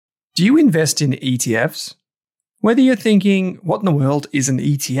Do you invest in ETFs? Whether you're thinking, what in the world is an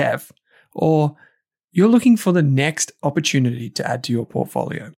ETF? Or you're looking for the next opportunity to add to your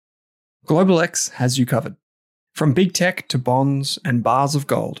portfolio, Global X has you covered. From big tech to bonds and bars of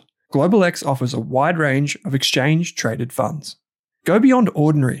gold, Global X offers a wide range of exchange-traded funds. Go beyond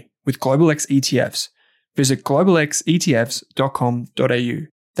ordinary with Global X ETFs. Visit globalxetfs.com.au.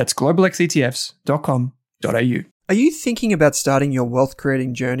 That's globalxetfs.com.au. Are you thinking about starting your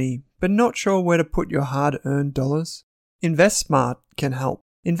wealth-creating journey, but not sure where to put your hard-earned dollars? InvestSmart can help.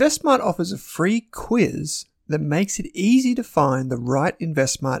 InvestSmart offers a free quiz that makes it easy to find the right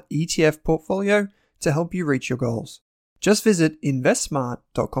InvestSmart ETF portfolio to help you reach your goals. Just visit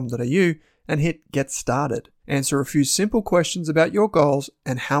investsmart.com.au and hit Get Started. Answer a few simple questions about your goals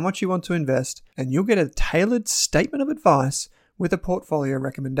and how much you want to invest, and you'll get a tailored statement of advice with a portfolio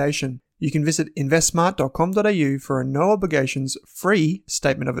recommendation. You can visit investsmart.com.au for a no obligations free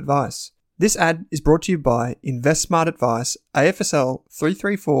statement of advice. This ad is brought to you by InvestSmart Advice, AFSL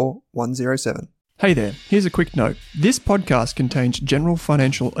 334107. Hey there, here's a quick note. This podcast contains general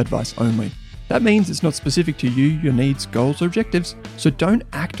financial advice only. That means it's not specific to you, your needs, goals, or objectives, so don't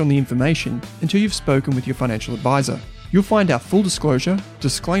act on the information until you've spoken with your financial advisor. You'll find our full disclosure,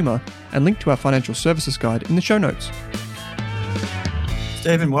 disclaimer, and link to our financial services guide in the show notes.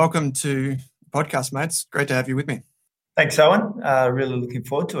 Stephen, welcome to the podcast, mate. It's great to have you with me. Thanks, Owen. Really looking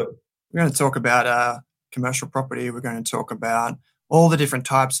forward to it. We're going to talk about commercial property. We're going to talk about all the different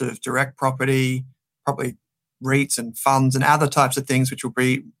types of direct property, probably REITs and funds and other types of things which will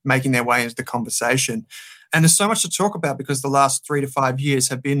be making their way into the conversation. And there's so much to talk about because the last 3 to 5 years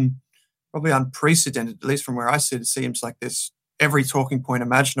have been probably unprecedented, at least from where I sit. It seems like there's every talking point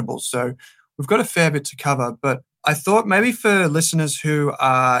imaginable. So we've got a fair bit to cover, but I thought maybe for listeners who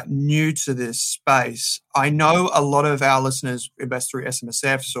are new to this space, I know a lot of our listeners invest through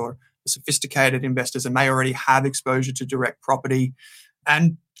SMSFs or sophisticated investors and may already have exposure to direct property.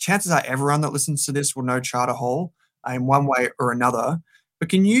 And chances are everyone that listens to this will know Charter Hall in one way or another. But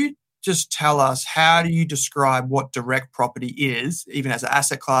can you just tell us, how do you describe what direct property is, even as an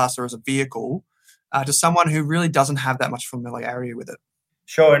asset class or as a vehicle, to someone who really doesn't have that much familiarity with it?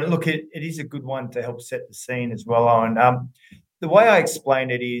 Sure. And look, it is a good one to help set the scene as well, Owen. The way I explain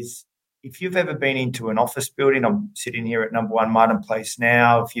it is, if you've ever been into an office building, I'm sitting here at number 1 Martin Place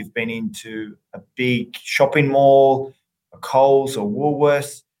now. If you've been into a big shopping mall, a Coles or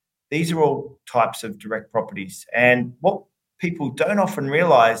Woolworths, these are all types of direct properties. And what people don't often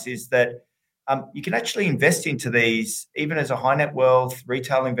realise is that you can actually invest into these, even as a high net wealth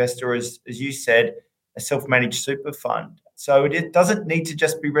retail investor, as you said, a self-managed super fund. So it doesn't need to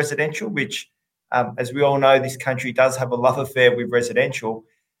just be residential, which, as we all know, this country does have a love affair with residential.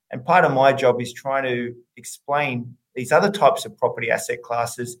 And part of my job is trying to explain these other types of property asset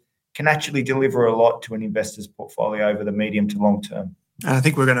classes can actually deliver a lot to an investor's portfolio over the medium to long term. And I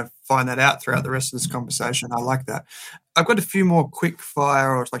think we're going to find that out throughout the rest of this conversation. I like that. I've got a few more quick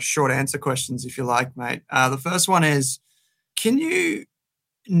fire or like short answer questions, if you like, mate. The first one is, can you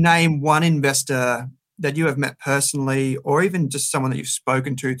name one investor that you have met personally, or even just someone that you've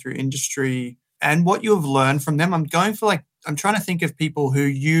spoken to through industry, and what you have learned from them? I'm trying to think of people who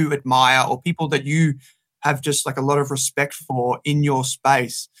you admire or people that you have just like a lot of respect for in your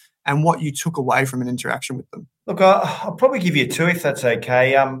space, and what you took away from an interaction with them. Look, I'll probably give you 2 if that's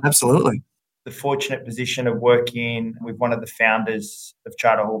okay. Absolutely. The fortunate position of working with one of the founders of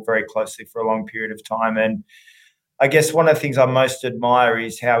Charter Hall very closely for a long period of time. And I guess one of the things I most admire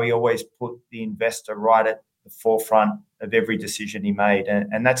is how he always put the investor right at the forefront of every decision he made.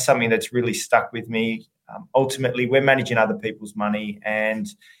 And that's something that's really stuck with me. Ultimately, we're managing other people's money, and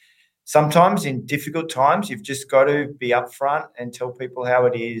sometimes in difficult times, you've just got to be upfront and tell people how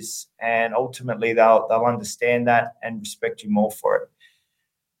it is, and ultimately they'll understand that and respect you more for it.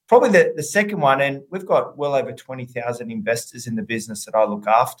 Probably the second one, and we've got well over 20,000 investors in the business that I look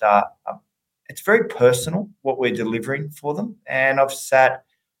after. It's very personal what we're delivering for them, and I've sat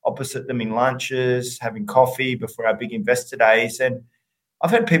opposite them in lunches, having coffee before our big investor days, and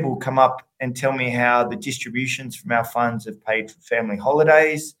I've had people come up and tell me how the distributions from our funds have paid for family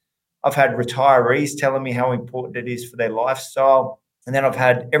holidays. I've had retirees telling me how important it is for their lifestyle. And then I've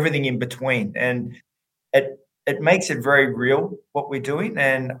had everything in between. And it makes it very real what we're doing.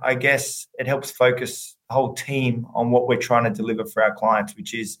 And I guess it helps focus the whole team on what we're trying to deliver for our clients,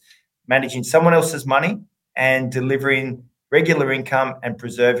 which is managing someone else's money and delivering regular income and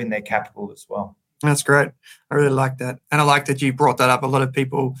preserving their capital as well. That's great. I really like that. And I like that you brought that up. A lot of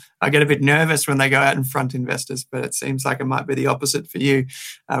people get a bit nervous when they go out and front investors, but it seems like it might be the opposite for you,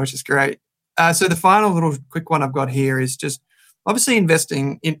 which is great. So the final little quick one I've got here is just, Obviously,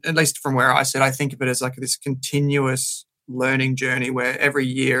 investing, at least from where I sit, I think of it as like this continuous learning journey where every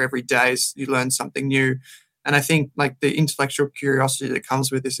year, every day, you learn something new. And I think like the intellectual curiosity that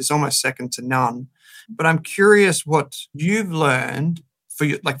comes with this is almost second to none. But I'm curious what you've learned for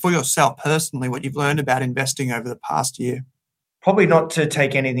yourself personally, what you've learned about investing over the past year. Probably not to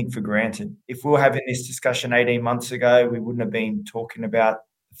take anything for granted. If we were having this discussion 18 months ago, we wouldn't have been talking about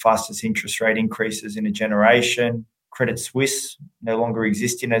the fastest interest rate increases in a generation, Credit Suisse no longer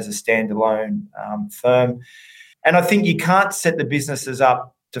existing as a standalone firm. And I think you can't set the businesses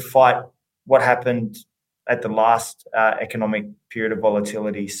up to fight what happened at the last economic period of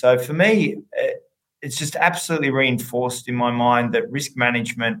volatility. So for me, it's just absolutely reinforced in my mind that risk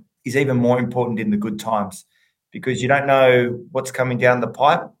management is even more important in the good times because you don't know what's coming down the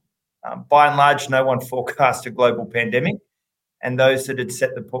pipe. By and large, no one forecast a global pandemic, and those that had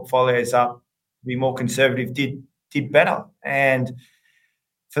set the portfolios up to be more conservative did better. And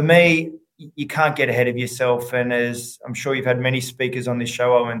for me, you can't get ahead of yourself. And as I'm sure you've had many speakers on this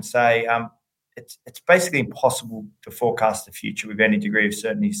show, Owen, say, it's basically impossible to forecast the future with any degree of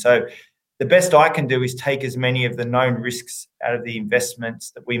certainty. So the best I can do is take as many of the known risks out of the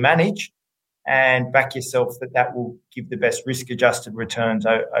investments that we manage and back yourself that will give the best risk-adjusted returns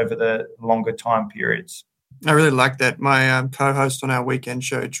over the longer time periods. I really like that. My co-host on our weekend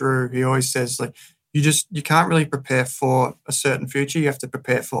show, Drew, he always says, like, you can't really prepare for a certain future. You have to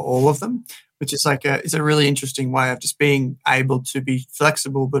prepare for all of them, which is like it's a really interesting way of just being able to be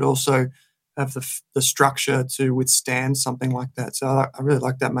flexible, but also have the structure to withstand something like that. So I really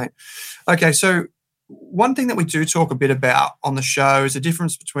like that, mate. Okay, so one thing that we do talk a bit about on the show is the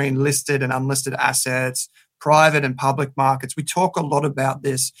difference between listed and unlisted assets, private and public markets. We talk a lot about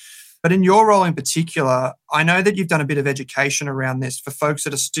this. But in your role in particular, I know that you've done a bit of education around this for folks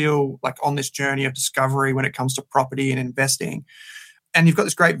that are still like on this journey of discovery when it comes to property and investing. And you've got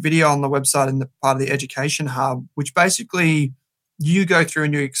this great video on the website in the part of the Education Hub, which basically you go through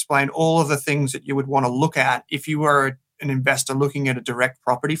and you explain all of the things that you would want to look at if you were an investor looking at a direct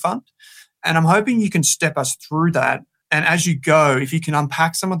property fund. And I'm hoping you can step us through that. And as you go, if you can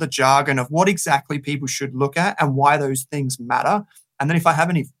unpack some of the jargon of what exactly people should look at and why those things matter. And then if I have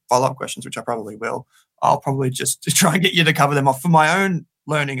any follow-up questions, which I probably will, I'll probably just try and get you to cover them off for my own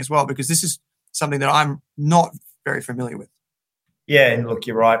learning as well, because this is something that I'm not very familiar with. Yeah, and look,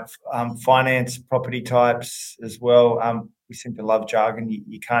 you're right. Finance, property types as well. We seem to love jargon.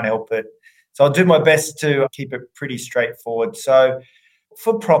 You can't help it. So I'll do my best to keep it pretty straightforward. So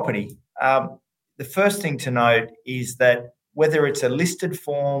for property, the first thing to note is that whether it's a listed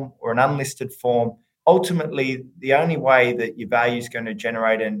form or an unlisted form, ultimately, the only way that your value is going to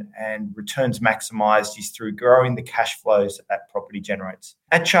generate and returns maximized is through growing the cash flows that property generates.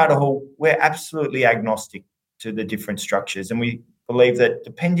 At Charter Hall, we're absolutely agnostic to the different structures, and we believe that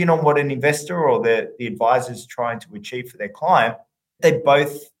depending on what an investor or the advisor is trying to achieve for their client, they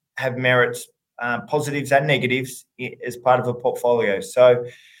both have merits, positives and negatives as part of a portfolio. So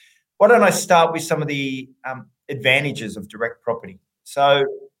why don't I start with some of the advantages of direct property? So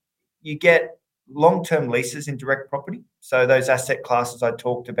you get long-term leases in direct property. So those asset classes I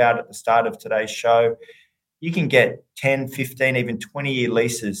talked about at the start of today's show, you can get 10, 15, even 20-year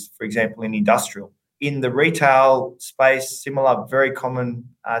leases, for example, in industrial. In the retail space, similar, very common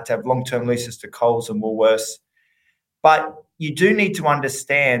to have long-term leases to Coles and Woolworths. But you do need to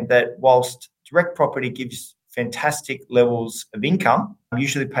understand that whilst direct property gives fantastic levels of income,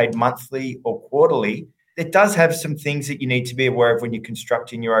 usually paid monthly or quarterly, it does have some things that you need to be aware of when you're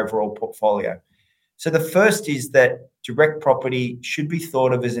constructing your overall portfolio. So the first is that direct property should be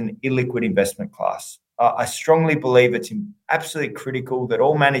thought of as an illiquid investment class. I strongly believe it's absolutely critical that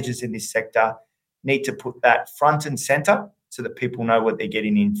all managers in this sector need to put that front and center so that people know what they're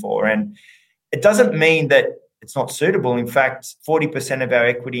getting in for. And it doesn't mean that it's not suitable. In fact, 40% of our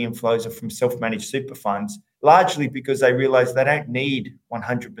equity inflows are from self-managed super funds, largely because they realize they don't need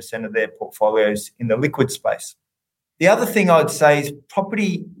 100% of their portfolios in the liquid space. The other thing I would say is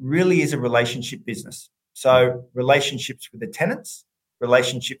property really is a relationship business. So relationships with the tenants,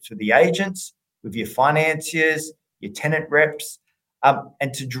 relationships with the agents, with your financiers, your tenant reps,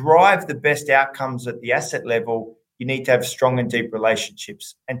 and to drive the best outcomes at the asset level, you need to have strong and deep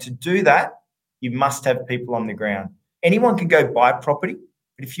relationships. And to do that, you must have people on the ground. Anyone can go buy property,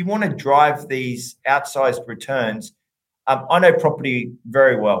 but if you want to drive these outsized returns, I know property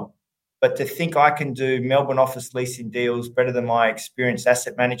very well. But to think I can do Melbourne office leasing deals better than my experienced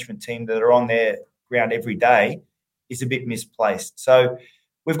asset management team that are on their ground every day is a bit misplaced. So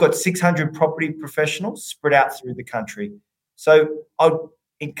we've got 600 property professionals spread out through the country. So I'd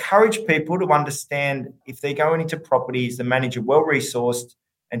encourage people to understand if they're going into properties, the manager well-resourced,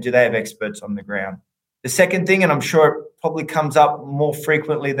 and do they have experts on the ground. The second thing, and I'm sure it probably comes up more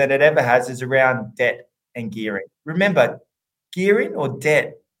frequently than it ever has, is around debt and gearing. Remember, gearing or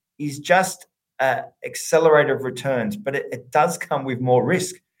debt is just an accelerator of returns, but it does come with more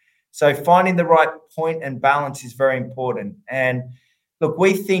risk. So finding the right point and balance is very important. And look,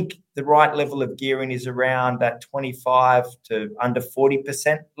 we think the right level of gearing is around that 25 to under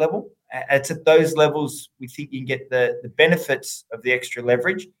 40% level. It's at those levels we think you can get the benefits of the extra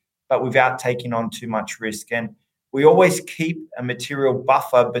leverage, but without taking on too much risk. And we always keep a material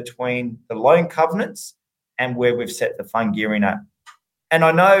buffer between the loan covenants and where we've set the fund gearing at. And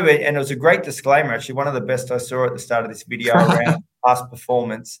I know, and it was a great disclaimer, actually, one of the best I saw at the start of this video around past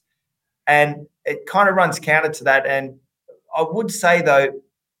performance. And it kind of runs counter to that. And I would say, though,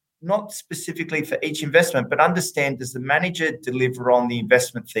 not specifically for each investment, but understand, does the manager deliver on the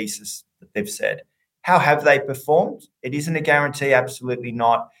investment thesis that they've said? How have they performed? It isn't a guarantee, absolutely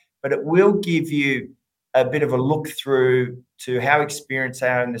not, but it will give you a bit of a look through to how experienced they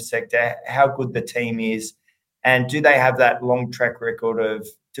are in the sector, how good the team is, and do they have that long track record of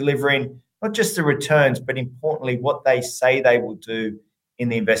delivering not just the returns, but importantly, what they say they will do in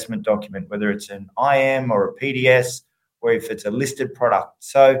the investment document, whether it's an IM or a PDS, or if it's a listed product.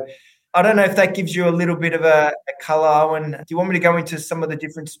 So I don't know if that gives you a little bit of a colour, Owen. Do you want me to go into some of the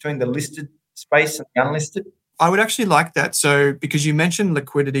difference between the listed space and the unlisted? I would actually like that. So because you mentioned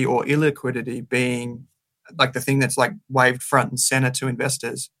liquidity or illiquidity being like the thing that's like waved front and center to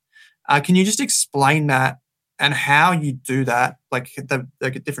investors. Can you just explain that and how you do that, like the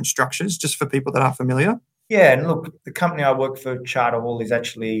different structures, just for people that aren't familiar? Yeah, and look, the company I work for, Charter Hall, is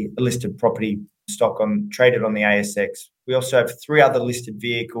actually a listed property stock traded on the ASX. We also have 3 other listed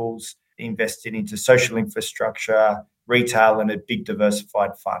vehicles invested into social infrastructure, retail, and a big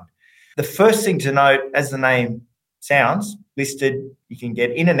diversified fund. The first thing to note, as the name sounds, listed, you can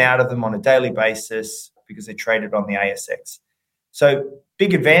get in and out of them on a daily basis because they're traded on the ASX. So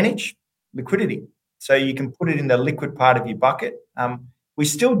big advantage, liquidity. So you can put it in the liquid part of your bucket. We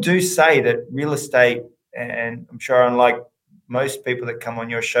still do say that real estate, and I'm sure unlike most people that come on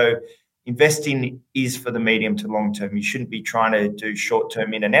your show, investing is for the medium to long term. You shouldn't be trying to do short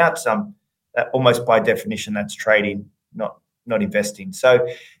term in and out. Almost by definition, that's trading, not investing. So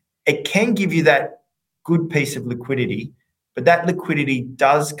it can give you that good piece of liquidity, but that liquidity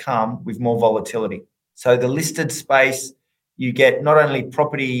does come with more volatility. So the listed space, you get not only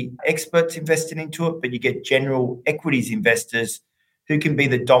property experts investing into it, but you get general equities investors who can be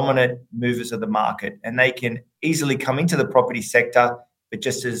the dominant movers of the market, and they can easily come into the property sector, but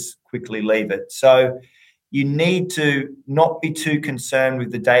just as quickly leave it. So you need to not be too concerned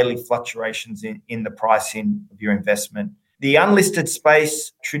with the daily fluctuations in the pricing of your investment. The unlisted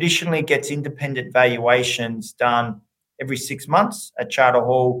space traditionally gets independent valuations done every 6 months. At Charter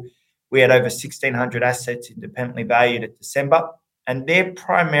Hall, we had over 1,600 assets independently valued at December, and they're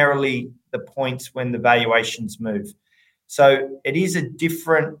primarily the points when the valuations move. So it is a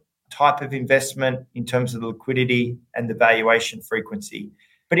different type of investment in terms of the liquidity and the valuation frequency.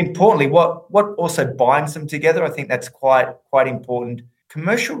 But importantly, what also binds them together, I think that's quite important.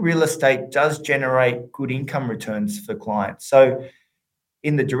 Commercial real estate does generate good income returns for clients. So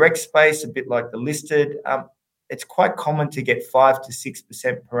in the direct space, a bit like the listed, it's quite common to get 5 to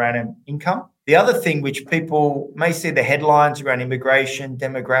 6% per annum income. The other thing which people may see the headlines around immigration,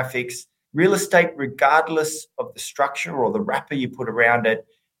 demographics, real estate, regardless of the structure or the wrapper you put around it,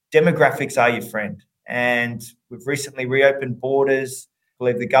 demographics are your friend. And we've recently reopened borders. I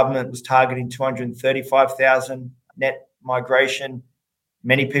believe the government was targeting 235,000 net migration.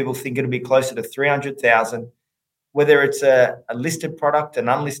 Many people think it'll be closer to 300,000. Whether it's a listed product, an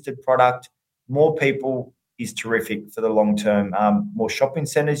unlisted product, more people is terrific for the long term. More shopping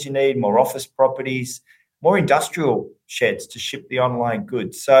centres you need, more office properties, more industrial sheds to ship the online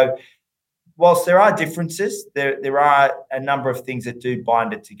goods. So whilst there are differences, there are a number of things that do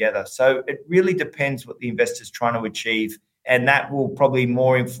bind it together. So it really depends what the investor's trying to achieve, and that will probably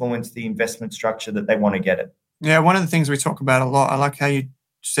more influence the investment structure that they want to get it. Yeah, one of the things we talk about a lot, I like how you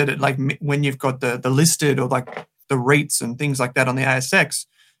said it, like when you've got the listed or like the REITs and things like that on the ASX,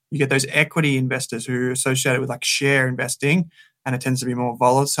 you get those equity investors who are associated with like share investing, and it tends to be more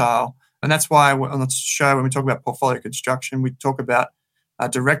volatile. And that's why on the show, when we talk about portfolio construction, we talk about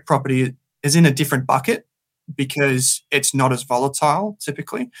direct property is in a different bucket because it's not as volatile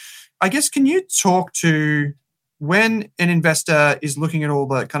typically. I guess, can you talk to when an investor is looking at all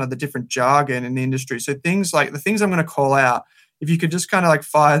the kind of the different jargon in the industry? So things like the things I'm going to call out, if you could just kind of like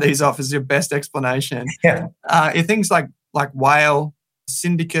fire these off as your best explanation. Yeah. Things like whale,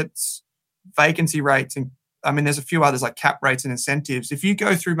 syndicates, vacancy rates, and I mean, there's a few others like cap rates and incentives. If you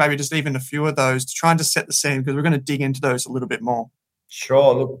go through maybe just even a few of those to try and just set the scene, because we're going to dig into those a little bit more.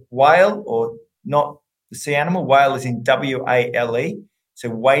 Sure. Look, whale, or not the sea animal, whale is in WALE, so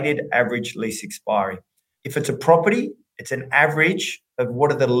weighted average lease expiry. If it's a property, it's an average of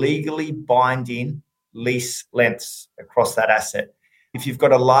what are the legally binding lease lengths across that asset. If you've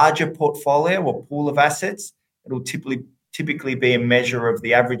got a larger portfolio or pool of assets, it'll typically be a measure of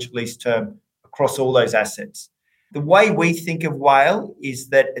the average lease term across all those assets. The way we think of whale is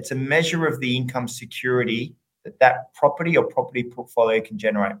that it's a measure of the income security that property or property portfolio can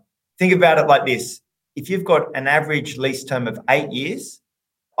generate. Think about it like this. If you've got an average lease term of 8 years,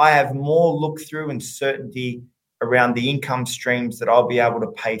 I have more look through and certainty around the income streams that I'll be able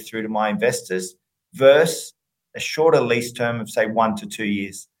to pay through to my investors versus a shorter lease term of, say, 1 to 2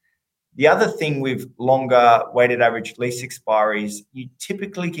 years. The other thing with longer weighted average lease expiries, you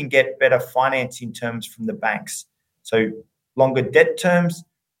typically can get better financing terms from the banks. So longer debt terms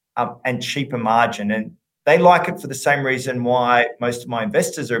and cheaper margin. And they like it for the same reason why most of my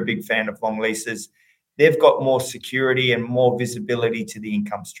investors are a big fan of long leases. They've got more security and more visibility to the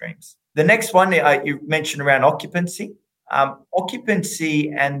income streams. The next one you mentioned around occupancy. Occupancy,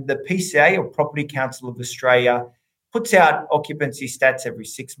 and the PCA, or Property Council of Australia, puts out occupancy stats every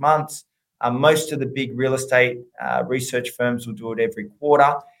 6 months. Most of the big real estate research firms will do it every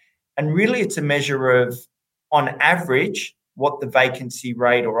quarter. And really it's a measure of, on average, what the vacancy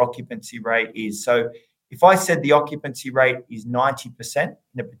rate or occupancy rate is. So if I said the occupancy rate is 90%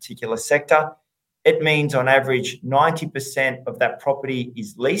 in a particular sector, it means on average 90% of that property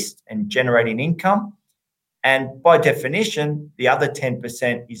is leased and generating income. And by definition, the other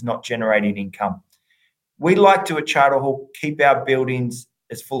 10% is not generating income. We like to, at Charter Hall, keep our buildings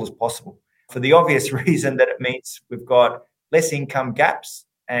as full as possible for the obvious reason that it means we've got less income gaps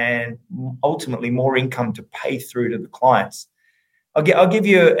and ultimately more income to pay through to the clients. I'll give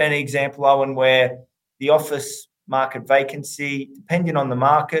you an example, Owen, where the office market vacancy, depending on the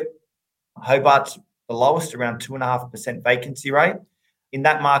market, Hobart's the lowest, around 2.5% vacancy rate. In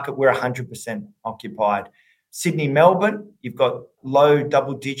that market, we're 100% occupied. Sydney, Melbourne, you've got low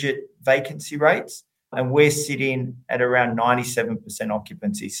double-digit vacancy rates, and we're sitting at around 97%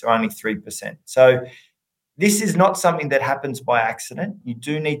 occupancy, so only 3%. So this is not something that happens by accident. You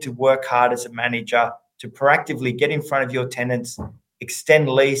do need to work hard as a manager to proactively get in front of your tenants, extend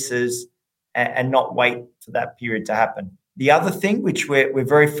leases, and not wait for that period to happen. The other thing which we're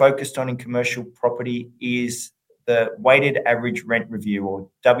very focused on in commercial property is the weighted average rent review, or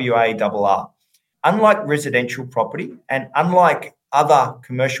WARR. Unlike residential property and unlike other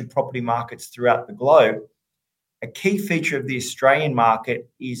commercial property markets throughout the globe, a key feature of the Australian market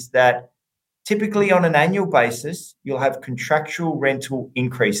is that typically on an annual basis, you'll have contractual rental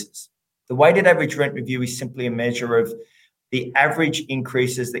increases. The weighted average rent review is simply a measure of the average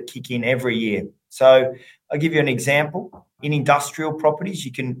increases that kick in every year. So I'll give you an example. In industrial properties,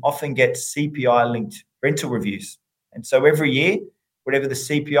 you can often get CPI-linked rental reviews. And so every year, whatever the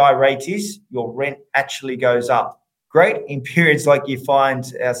CPI rate is, your rent actually goes up. Great in periods like you find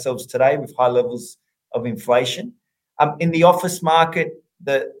ourselves today with high levels of inflation. In the office market,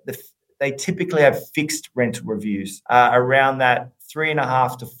 they typically have fixed rental reviews around that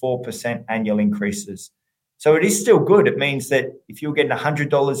 3.5% to 4% annual increases. So it is still good. It means that if you're getting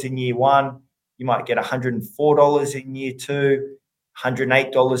 $100 in year one, you might get $104 in year two,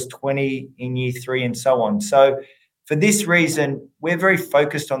 $108.20 in year three, and so on. So for this reason, we're very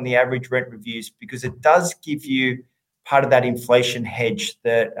focused on the average rent reviews because it does give you part of that inflation hedge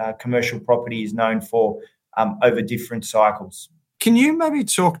that commercial property is known for over different cycles. Can you maybe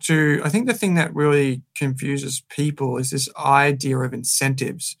talk to, I think the thing that really confuses people is this idea of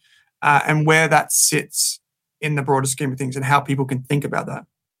incentives and where that sits in the broader scheme of things and how people can think about that?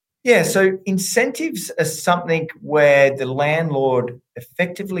 Yeah, so incentives are something where the landlord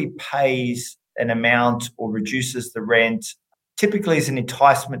effectively pays an amount or reduces the rent, typically as an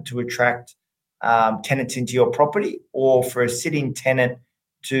enticement to attract tenants into your property or for a sitting tenant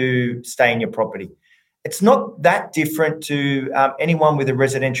to stay in your property. It's not that different to anyone with a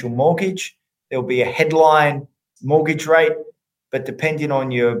residential mortgage. There'll be a headline mortgage rate, but depending on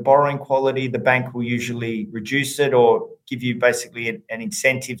your borrowing quality, the bank will usually reduce it or give you basically an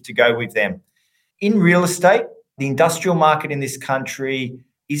incentive to go with them. In real estate, the industrial market in this country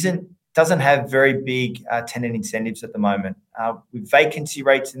doesn't have very big tenant incentives at the moment. With vacancy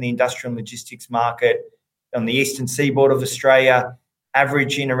rates in the industrial and logistics market on the eastern seaboard of Australia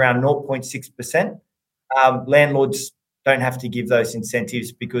averaging around 0.6%, landlords don't have to give those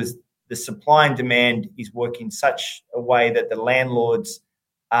incentives because the supply and demand is working such a way that the landlords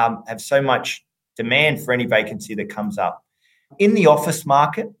have so much demand for any vacancy that comes up. In the office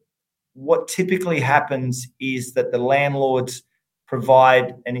market, what typically happens is that the landlords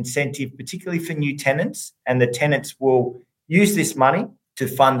provide an incentive, particularly for new tenants, and the tenants will use this money to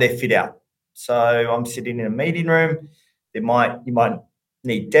fund their fit out. So I'm sitting in a meeting room. You might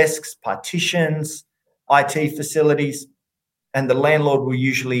need desks, partitions, IT facilities, and the landlord will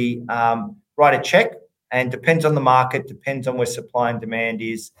usually write a check, and depends on the market, depends on where supply and demand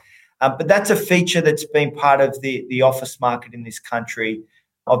is. But that's a feature that's been part of the office market in this country.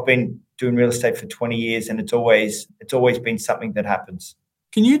 I've been doing real estate for 20 years, and it's always been something that happens.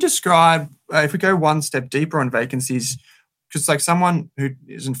 Can you describe, if we go one step deeper on vacancies, because like someone who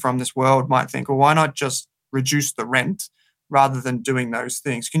isn't from this world might think, well, why not just reduce the rent rather than doing those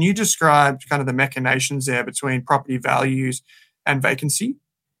things? Can you describe kind of the machinations there between property values and vacancy?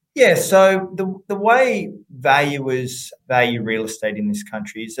 Yeah, so the way valuers value real estate in this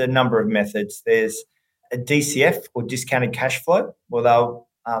country is a number of methods. There's a DCF, or discounted cash flow, where they'll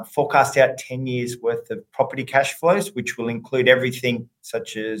forecast out 10 years worth of property cash flows, which will include everything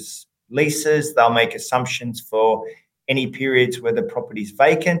such as leases. They'll make assumptions for any periods where the property is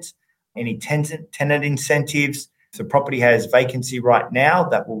vacant, any tenant incentives. If the property has vacancy right now,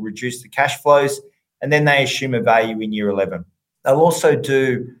 that will reduce the cash flows, and then they assume a value in year 11. They'll also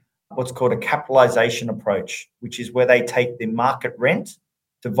do what's called a capitalisation approach, which is where they take the market rent,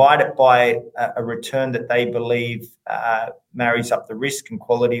 divide it by a return that they believe marries up the risk and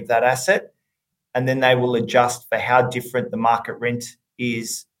quality of that asset, and then they will adjust for how different the market rent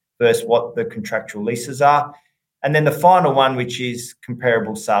is versus what the contractual leases are. And then the final one, which is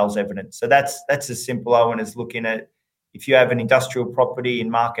comparable sales evidence. So that's as simple as looking at, if you have an industrial property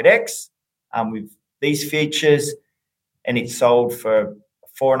in market X with these features, and it's sold for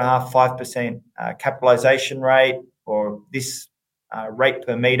 4.5%, 5% capitalisation rate, or this rate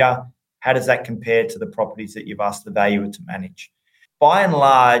per metre, how does that compare to the properties that you've asked the valuer to manage? By and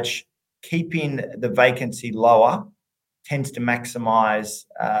large, keeping the vacancy lower tends to maximise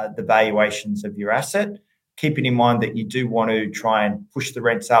the valuations of your asset, keeping in mind that you do want to try and push the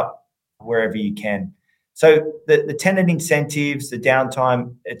rents up wherever you can. So the tenant incentives, the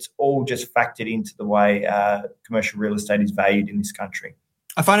downtime, it's all just factored into the way commercial real estate is valued in this country.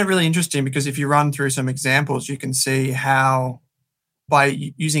 I find it really interesting because if you run through some examples, you can see how by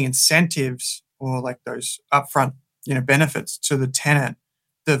using incentives or like those upfront, benefits to the tenant,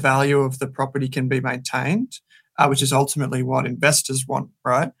 the value of the property can be maintained, which is ultimately what investors want,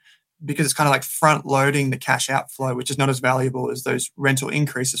 right? Because it's kind of like front loading the cash outflow, which is not as valuable as those rental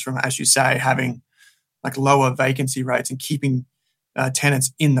increases from, as you say, having like lower vacancy rates and keeping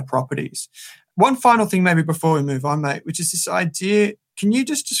tenants in the properties. One final thing maybe before we move on, mate, which is this idea. Can you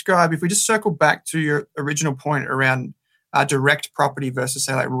just describe, if we just circle back to your original point around direct property versus,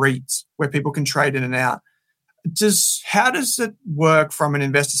 say, like REITs, where people can trade in and out, how does it work from an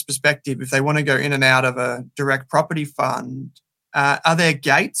investor's perspective if they want to go in and out of a direct property fund? Are there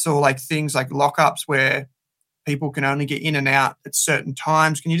gates or like things like lockups where people can only get in and out at certain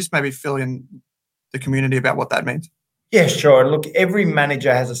times? Can you just maybe fill in the community about what that means? Yeah, sure. Look, every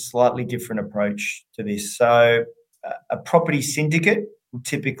manager has a slightly different approach to this. So a property syndicate will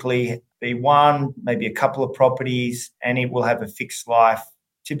typically be one, maybe a couple of properties, and it will have a fixed life,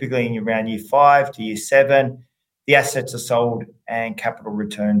 typically in around year 5 to year 7. The assets are sold and capital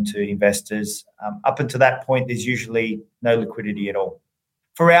returned to investors. Up until that point, there's usually no liquidity at all.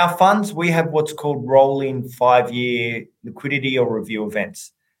 For our funds, we have what's called rolling 5-year liquidity or review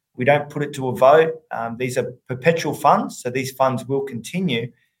events. We don't put it to a vote. These are perpetual funds, so these funds will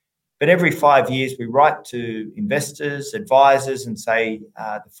continue. But every 5 years, we write to investors, advisors, and say,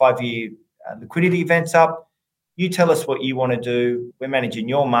 the 5-year liquidity event's up. You tell us what you want to do. We're managing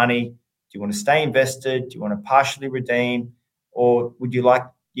your money. Do you want to stay invested? Do you want to partially redeem? Or would you like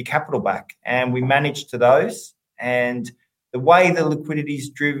your capital back? And we manage to those. And the way the liquidity is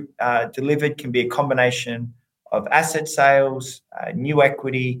delivered can be a combination of asset sales, new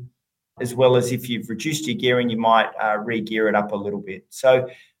equity, as well as if you've reduced your gearing, you might re-gear it up a little bit. So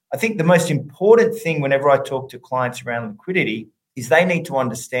I think the most important thing whenever I talk to clients around liquidity is they need to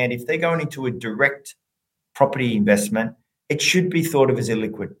understand if they're going into a direct property investment, it should be thought of as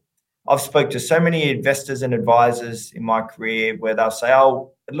illiquid. I've spoke to so many investors and advisors in my career where they'll say,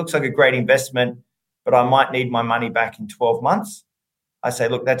 oh, it looks like a great investment, but I might need my money back in 12 months. I say,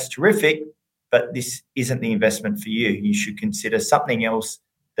 look, that's terrific, but this isn't the investment for you. You should consider something else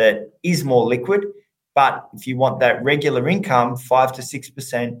that is more liquid. But if you want that regular income, 5 to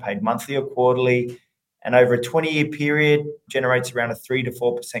 6% paid monthly or quarterly, and over a 20-year period generates around a 3 to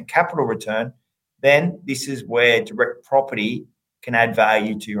 4% capital return, then this is where direct property can add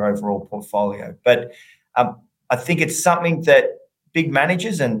value to your overall portfolio. But I think it's something that big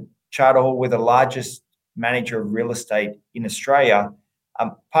managers, and Charter Hall, we're the largest manager of real estate in Australia.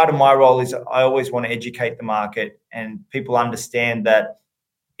 Part of my role is I always want to educate the market and people understand that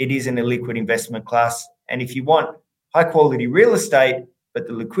it is an illiquid investment class. And if you want high quality real estate, but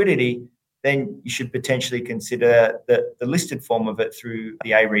the liquidity, then you should potentially consider the listed form of it through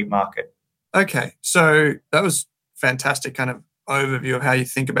the REIT market. Okay, so that was fantastic kind of overview of how you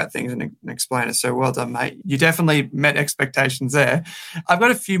think about things and explain it. So well done, mate. You definitely met expectations there. I've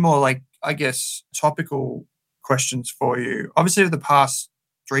got a few more, topical questions for you. Obviously, over the past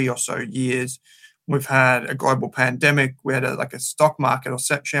 3 or so years, we've had a global pandemic. We had a stock market or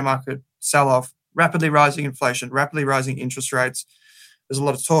share market sell-off, rapidly rising inflation, rapidly rising interest rates. There's a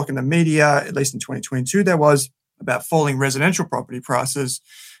lot of talk in the media, at least in 2022 there was, about falling residential property prices.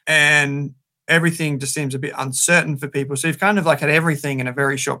 And everything just seems a bit uncertain for people. So you've kind of had everything in a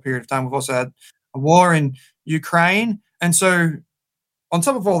very short period of time. We've also had a war in Ukraine. And so on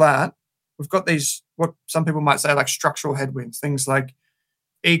top of all that, we've got these, what some people might say, structural headwinds, things like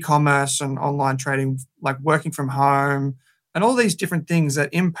e-commerce and online trading, like working from home, and all these different things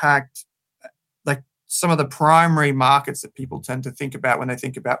that impact some of the primary markets that people tend to think about when they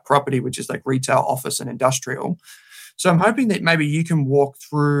think about property, which is retail, office, and industrial. So I'm hoping that maybe you can walk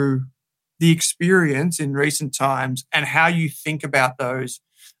through the experience in recent times and how you think about those,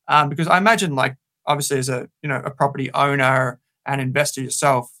 because I imagine, obviously, as a property owner and investor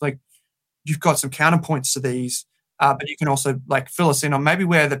yourself, you've got some counterpoints to these, but you can also fill us in on maybe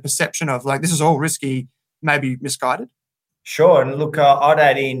where the perception of this is all risky may be misguided. Sure, and look, I'd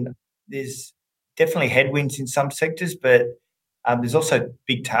add in there's definitely headwinds in some sectors, but there's also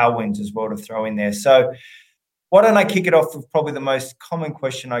big tailwinds as well to throw in there. So why don't I kick it off with probably the most common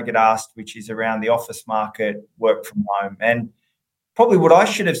question I get asked, which is around the office market, work from home. And probably what I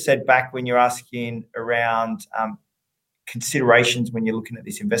should have said back when you're asking around considerations when you're looking at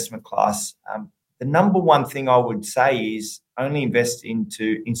this investment class, the number one thing I would say is only invest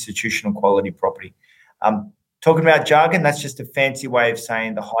into institutional quality property. Talking about jargon, that's just a fancy way of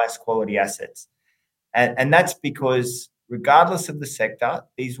saying the highest quality assets. And that's because regardless of the sector,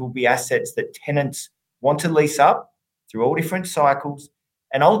 these will be assets that tenants want to lease up through all different cycles.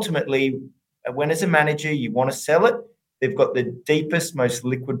 And ultimately, when as a manager you want to sell it, they've got the deepest, most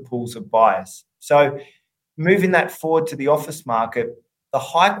liquid pools of buyers. So moving that forward to the office market, the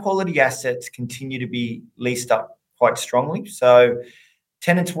high quality assets continue to be leased up quite strongly. So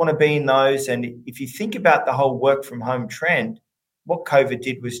tenants want to be in those. And if you think about the whole work from home trend, what COVID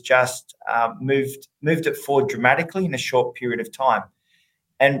did was just moved it forward dramatically in a short period of time.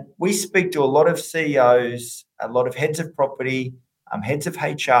 And we speak to a lot of CEOs, a lot of heads of property, heads of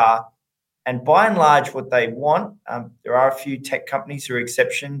HR, and by and large, what they want, there are a few tech companies who are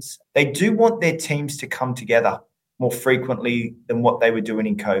exceptions, they do want their teams to come together more frequently than what they were doing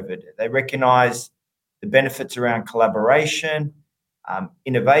in COVID. They recognise the benefits around collaboration,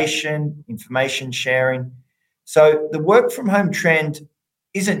 innovation, information sharing. So the work from home trend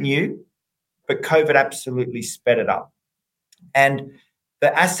isn't new, but COVID absolutely sped it up. And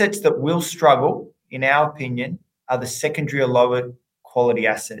the assets that will struggle, in our opinion, are the secondary or lower quality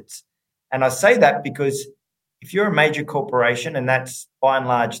assets. And I say that because if you're a major corporation, and that's by and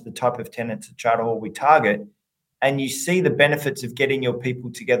large the type of tenants at Charter Hall we target, and you see the benefits of getting your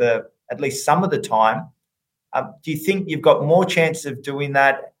people together at least some of the time, do you think you've got more chance of doing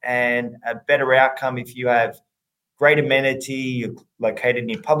that and a better outcome if you have great amenity, you're located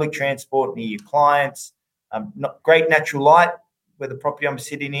near public transport, near your clients, great natural light where the property I'm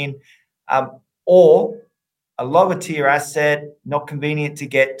sitting in, or a lower tier asset, not convenient to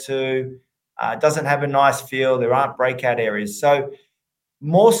get to, doesn't have a nice feel, there aren't breakout areas. So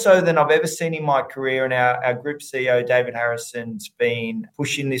more so than I've ever seen in my career, and our group CEO, David Harrison's been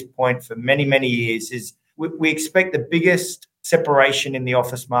pushing this point for many, many years, is we expect the biggest separation in the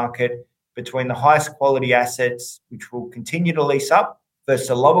office market between the highest quality assets, which will continue to lease up, versus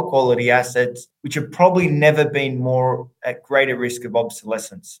the lower quality assets, which have probably never been more at greater risk of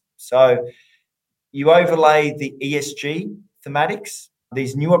obsolescence. So you overlay the ESG thematics,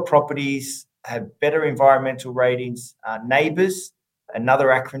 these newer properties have better environmental ratings. NEIGHBORS, another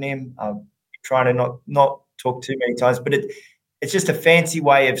acronym, I'm trying to not talk too many times, but it's just a fancy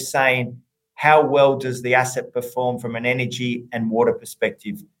way of saying how well does the asset perform from an energy and water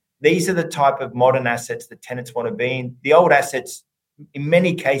perspective. These are the type of modern assets that tenants want to be in. The old assets, in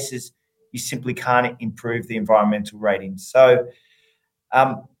many cases, you simply can't improve the environmental ratings. So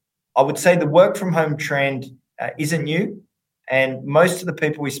I would say the work from home trend isn't new. And most of the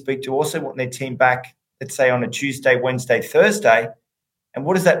people we speak to also want their team back, let's say on a Tuesday, Wednesday, Thursday. And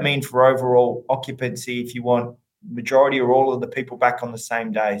what does that mean for overall occupancy if you want majority or all of the people back on the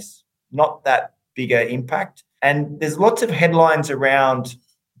same days? Not that bigger impact. And there's lots of headlines around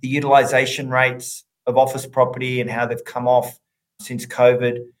the utilization rates of office property and how they've come off since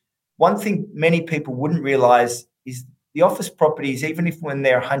COVID. One thing many people wouldn't realize is the office properties, even if when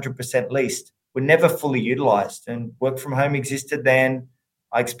they're 100% leased, were never fully utilized. And work from home existed then.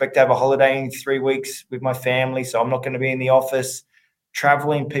 I expect to have a holiday in 3 weeks with my family, so I'm not going to be in the office.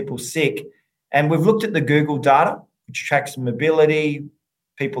 Traveling, people sick. And we've looked at the Google data, which tracks mobility,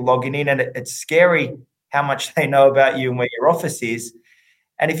 people logging in, and it's scary how much they know about you and where your office is.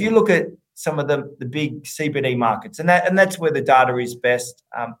 And if you look at some of the big CBD markets, and that's where the data is best,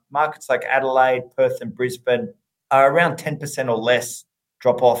 markets like Adelaide, Perth and Brisbane are around 10% or less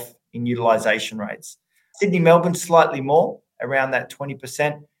drop off in utilisation rates. Sydney, Melbourne, slightly more, around that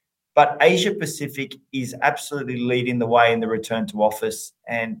 20%. But Asia Pacific is absolutely leading the way in the return to office,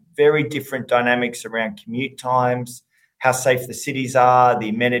 and very different dynamics around commute times, how safe the cities are, the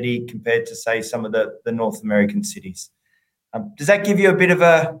amenity compared to, say, some of the North American cities. Does that give you a bit of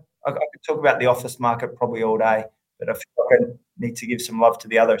I could talk about the office market probably all day, but I feel like I need to give some love to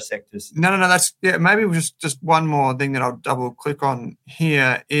the other sectors. No. That's, yeah, maybe just one more thing that I'll double click on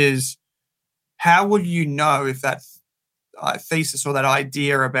here is how would you know if that thesis or that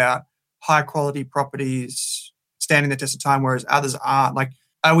idea about high quality properties standing the test of time, whereas others aren't? Like,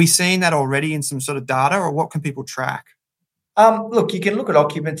 are we seeing that already in some sort of data, or what can people track? Look, you can look at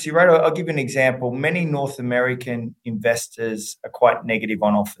occupancy rate. I'll give you an example. Many North American investors are quite negative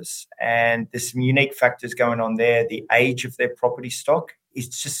on office, and there's some unique factors going on there. The age of their property stock is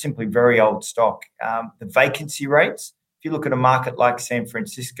just simply very old stock. The vacancy rates, if you look at a market like San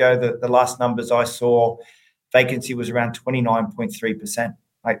Francisco, the last numbers I saw, vacancy was around 29.3%.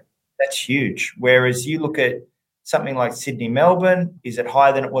 Like, that's huge. Whereas you look at something like Sydney, Melbourne, is it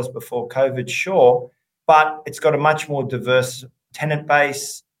higher than it was before COVID? Sure. But it's got a much more diverse tenant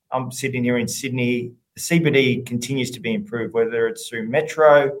base. I'm sitting here in Sydney. The CBD continues to be improved, whether it's through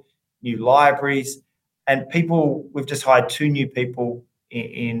Metro, new libraries, and people. We've just hired 2 new people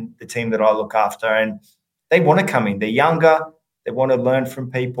in the team that I look after, and they want to come in. They're younger. They want to learn from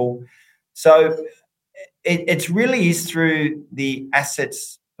people. So it really is through the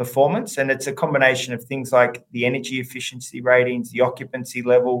assets performance, and it's a combination of things like the energy efficiency ratings, the occupancy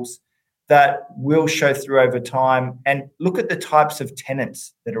levels, that will show through over time. And look at the types of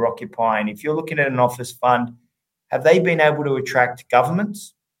tenants that are occupying. If you're looking at an office fund, have they been able to attract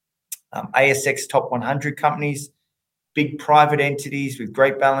governments, ASX top 100 companies, big private entities with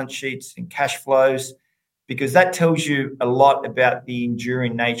great balance sheets and cash flows? Because that tells you a lot about the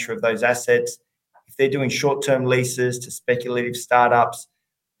enduring nature of those assets. If they're doing short-term leases to speculative startups,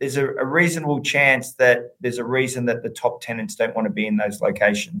 there's a reasonable chance that there's a reason that the top tenants don't want to be in those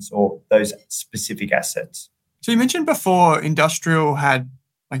locations or those specific assets. So you mentioned before industrial had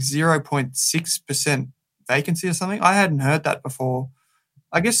like 0.6% vacancy or something. I hadn't heard that before.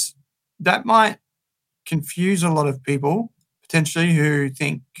 I guess that might confuse a lot of people potentially who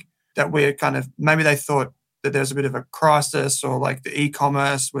think that we're kind of, maybe they thought that there's a bit of a crisis, or like the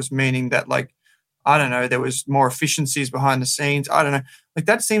e-commerce was meaning that, like, I don't know, there was more efficiencies behind the scenes. I don't know. Like,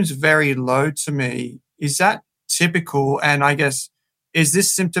 that seems very low to me. Is that typical? And I guess, is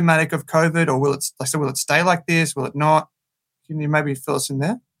this symptomatic of COVID, or will it stay like this? Will it not? Can you maybe fill us in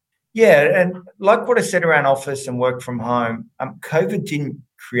there? Yeah, and like what I said around office and work from home, COVID didn't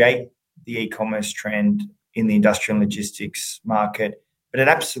create the e-commerce trend in the industrial and logistics market, but it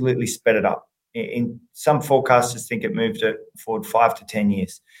absolutely sped it up. In some forecasters think it moved it forward 5 to 10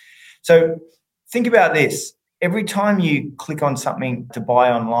 years. So think about this. Every time you click on something to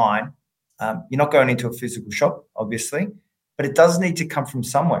buy online, you're not going into a physical shop, obviously, but it does need to come from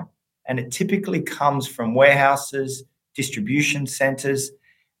somewhere. And it typically comes from warehouses, distribution centers.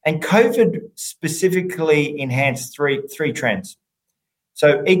 And COVID specifically enhanced three trends.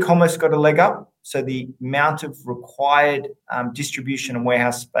 So e-commerce got a leg up. So the amount of required distribution and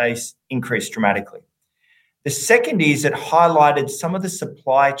warehouse space increased dramatically. The second is it highlighted some of the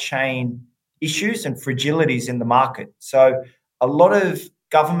supply chain issues and fragilities in the market. So a lot of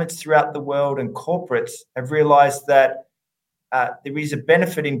governments throughout the world and corporates have realized that there is a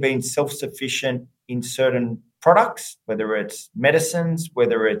benefit in being self-sufficient in certain products, whether it's medicines,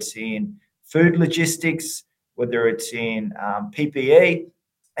 whether it's in food logistics, whether it's in PPE.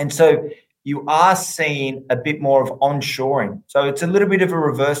 And so you are seeing a bit more of onshoring. So it's a little bit of a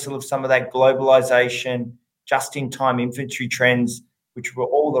reversal of some of that globalization, just-in-time inventory trends which were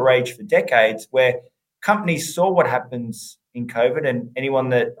all the rage for decades, where companies saw what happens in COVID. And anyone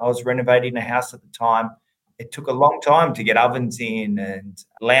that I was renovating a house at the time, it took a long time to get ovens in and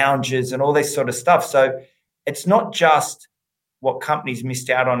lounges and all this sort of stuff. So it's not just what companies missed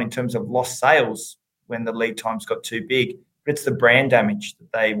out on in terms of lost sales when the lead times got too big, but it's the brand damage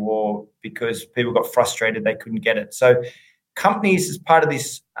that they wore because people got frustrated they couldn't get it. So companies, as part of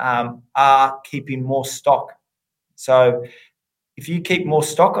this, are keeping more stock. So if you keep more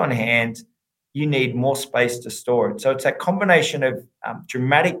stock on hand, you need more space to store it. So it's that combination of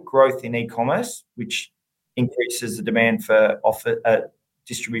dramatic growth in e-commerce, which increases the demand for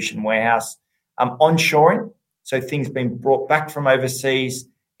distribution warehouse, onshoring, so things being brought back from overseas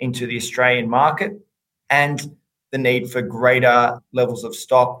into the Australian market, and the need for greater levels of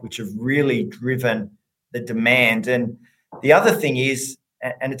stock, which have really driven the demand. And the other thing is,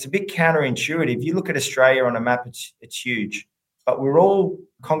 and it's a bit counterintuitive, you look at Australia on a map, it's huge, but we're all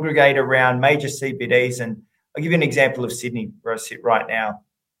congregate around major CBDs. And I'll give you an example of Sydney, where I sit right now.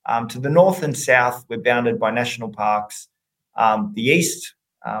 To the north and south, we're bounded by national parks. The east,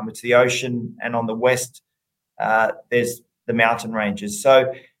 it's the ocean, and on the west, there's the mountain ranges.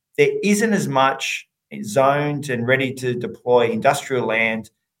 So there isn't as much zoned and ready to deploy industrial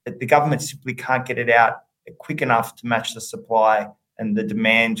land that the government simply can't get it out quick enough to match the supply and the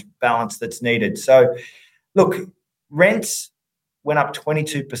demand balance that's needed. So, look, rents went up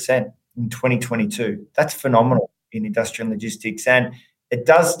 22% in 2022. That's phenomenal in industrial logistics. And it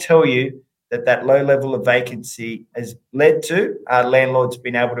does tell you that low level of vacancy has led to landlords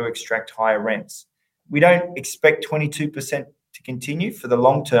being able to extract higher rents. We don't expect 22% to continue for the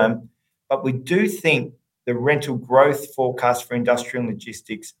long term, but we do think the rental growth forecasts for industrial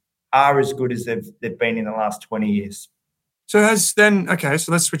logistics are as good as they've been in the last 20 years. So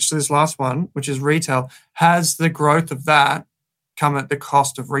so let's switch to this last one, which is retail. Has the growth of that come at the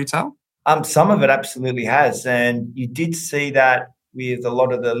cost of retail? Some of it absolutely has. And you did see that with a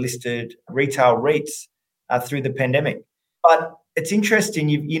lot of the listed retail REITs through the pandemic. But it's interesting.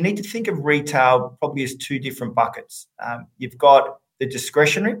 You need to think of retail probably as two different buckets. You've got the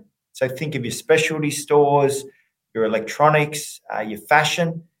discretionary. So think of your specialty stores, your electronics, your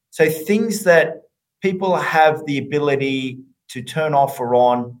fashion. So things that people have the ability to turn off or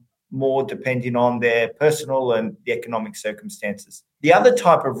on more depending on their personal and the economic circumstances. The other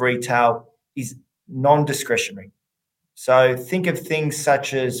type of retail is non-discretionary. So think of things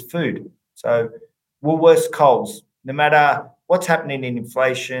such as food. So Woolworths, Coles, no matter what's happening in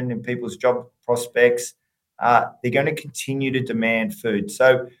inflation and people's job prospects, they're going to continue to demand food.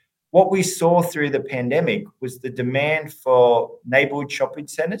 So what we saw through the pandemic was the demand for neighbourhood shopping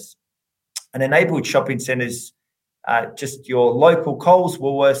centres. And a neighbourhood shopping centres, just your local Coles,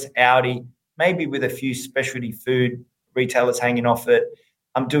 Woolworths, Aldi, maybe with a few specialty food retailers hanging off it,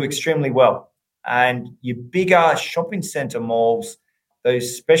 do extremely well. And your bigger shopping centre malls,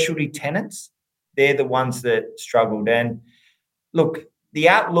 those specialty tenants, they're the ones that struggled. And look, the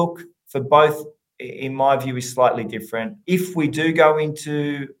outlook for both, in my view, is slightly different. If we do go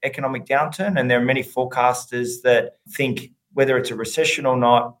into economic downturn, and there are many forecasters that think whether it's a recession or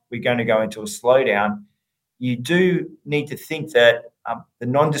not, we're going to go into a slowdown, you do need to think that the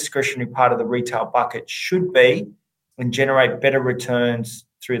non-discretionary part of the retail bucket should be and generate better returns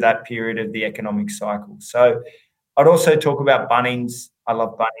through that period of the economic cycle. So I'd also talk about Bunnings. I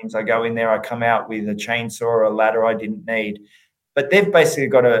love Bunnings. I go in there, I come out with a chainsaw or a ladder I didn't need. But they've basically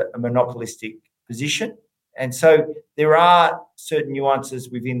got a monopolistic position. And so there are certain nuances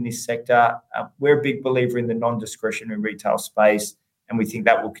within this sector. We're a big believer in the non-discretionary retail space, and we think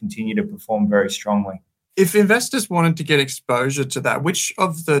that will continue to perform very strongly. If investors wanted to get exposure to that, which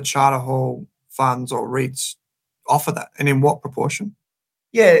of the Charter Hall funds or REITs offer that, and in what proportion?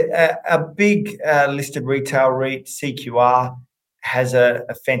 Yeah, a big listed retail REIT, CQR, has a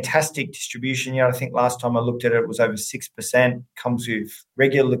fantastic distribution yield. I think last time I looked at it was over 6%, comes with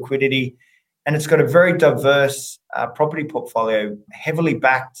regular liquidity, and it's got a very diverse property portfolio, heavily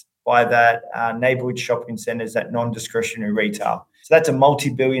backed by that neighbourhood shopping centres, that non-discretionary retail. So that's a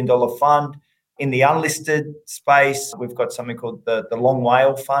multi-billion-dollar fund. In the unlisted space, we've got something called the Long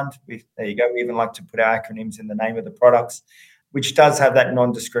WALE Fund. There you go. We even like to put our acronyms in the name of the products, which does have that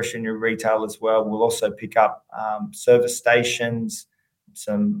non-discretionary retail as well. We'll also pick up service stations,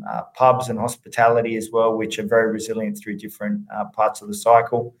 some pubs and hospitality as well, which are very resilient through different parts of the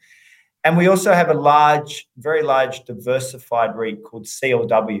cycle. And we also have a very large diversified REIT called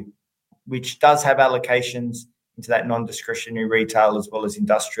CLW, which does have allocations into that non-discretionary retail as well as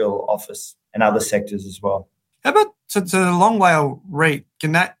industrial, office and other sectors as well. How about so the Long WALE REIT?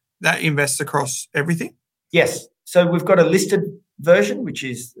 Can that invest across everything? Yes. So we've got a listed version, which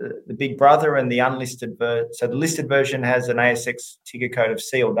is the big brother, and the unlisted version. So the listed version has an ASX ticker code of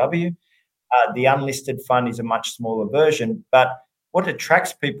CLW. The unlisted fund is a much smaller version. But what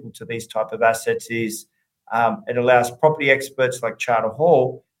attracts people to these type of assets is it allows property experts like Charter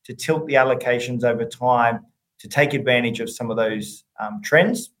Hall to tilt the allocations over time to take advantage of some of those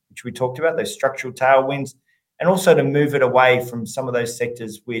trends, which we talked about, those structural tailwinds, and also to move it away from some of those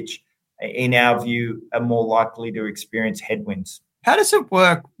sectors which, in our view, are more likely to experience headwinds. How does it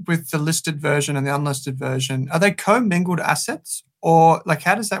work with the listed version and the unlisted version? Are they commingled assets, or like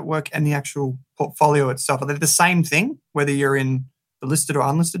how does that work in the actual portfolio itself? Are they the same thing, whether you're in the listed or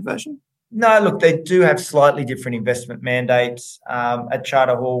unlisted version? No, look, they do have slightly different investment mandates. At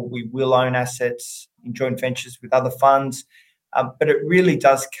Charter Hall, we will own assets in joint ventures with other funds, but it really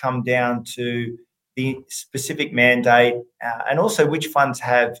does come down to the specific mandate and also which funds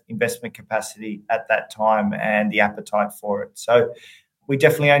have investment capacity at that time and the appetite for it. So we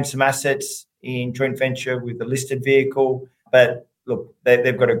definitely own some assets in joint venture with a listed vehicle, but look,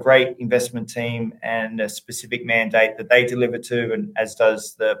 they've got a great investment team and a specific mandate that they deliver to, and as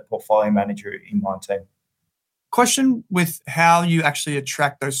does the portfolio manager in my team. Question with how you actually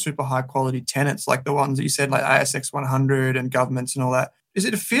attract those super high quality tenants, like the ones that you said, like ASX 100 and governments and all that. Is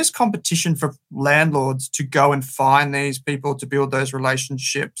it a fierce competition for landlords to go and find these people, to build those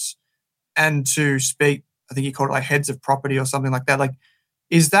relationships and to speak, I think you call it like heads of property or something like that? Like,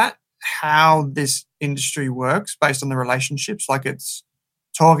 is that how this industry works based on the relationships? Like it's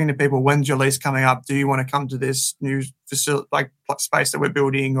talking to people, when's your lease coming up? Do you want to come to this new facility, like space that we're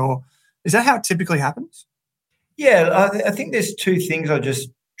building? Or is that how it typically happens? Yeah, I think there's two things I'll just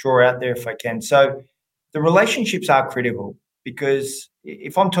draw out there if I can. So the relationships are critical, because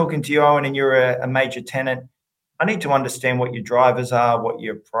if I'm talking to you, Owen, and you're a major tenant, I need to understand what your drivers are, what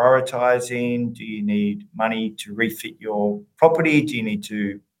you're prioritizing. Do you need money to refit your property? Do you need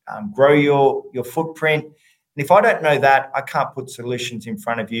to grow your footprint? And if I don't know that, I can't put solutions in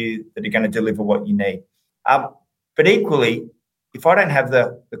front of you that are going to deliver what you need. But equally, if I don't have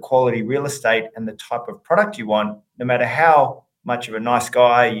the quality real estate and the type of product you want, no matter how much of a nice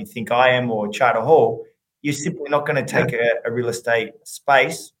guy you think I am or Charter Hall, you're simply not going to take a real estate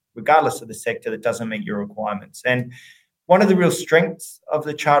space, regardless of the sector, that doesn't meet your requirements. And one of the real strengths of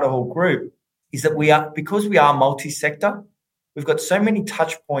the Charter Hall Group is that because we are multi-sector, we've got so many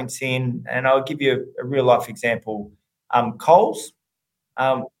touch points in, and I'll give you a real life example. Coles,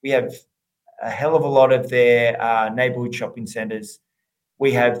 we have a hell of a lot of their neighbourhood shopping centres.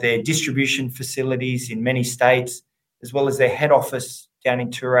 We have their distribution facilities in many states, as well as their head office down in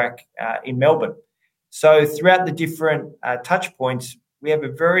Toorak in Melbourne. So throughout the different touch points, we have a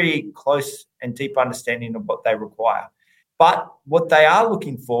very close and deep understanding of what they require. But what they are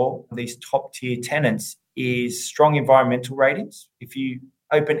looking for, these top tier tenants, is strong environmental ratings. If you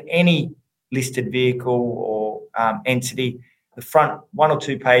open any listed vehicle or entity, the front 1 or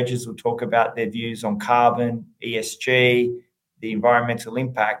 2 pages will talk about their views on carbon, ESG, the environmental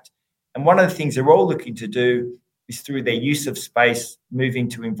impact. And one of the things they're all looking to do is, through their use of space, moving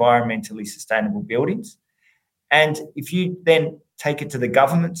to environmentally sustainable buildings. And if you then take it to the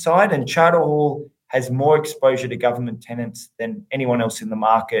government side, and Charter Hall has more exposure to government tenants than anyone else in the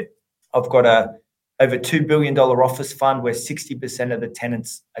market. I've got over $2 billion office fund where 60% of the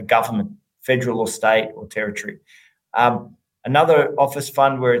tenants are government, federal or state or territory. Another office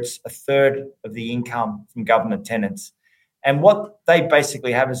fund where it's a third of the income from government tenants. And what they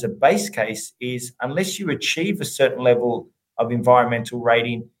basically have as a base case is, unless you achieve a certain level of environmental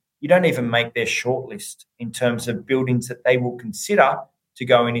rating, you don't even make their shortlist in terms of buildings that they will consider to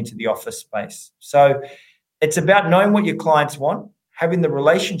going into the office space. So it's about knowing what your clients want, having the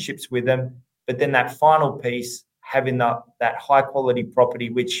relationships with them, but then that final piece, having that high quality property,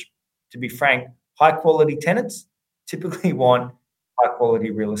 which, to be frank, high quality tenants typically want high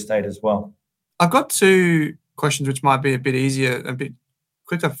quality real estate as well. I've got 2 questions which might be a bit easier, a bit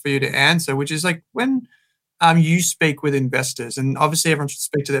quicker for you to answer, which is like when you speak with investors, and obviously everyone should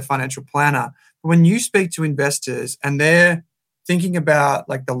speak to their financial planner, but when you speak to investors and they're thinking about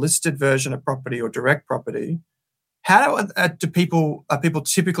like the listed version of property or direct property, how are people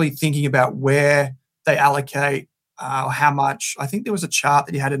typically thinking about where they allocate or how much? I think there was a chart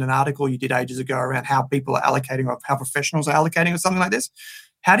that you had in an article you did ages ago around how people are allocating or how professionals are allocating or something like this.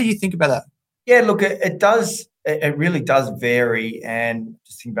 How do you think about that? Yeah, look, it does. It really does vary. And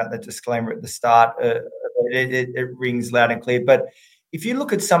just think about that disclaimer at the start. It rings loud and clear. But if you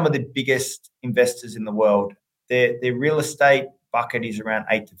look at some of the biggest investors in the world, their real estate bucket is around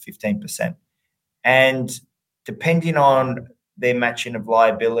 8 to 15%. And depending on their matching of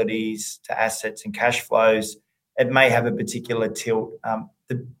liabilities to assets and cash flows, it may have a particular tilt.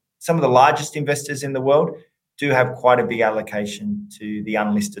 Some of the largest investors in the world do have quite a big allocation to the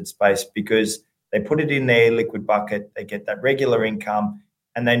unlisted space because they put it in their liquid bucket, they get that regular income,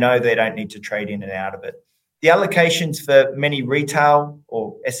 and they know they don't need to trade in and out of it. The allocations for many retail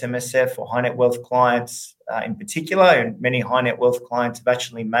or SMSF or high net wealth clients in particular, and many high net wealth clients have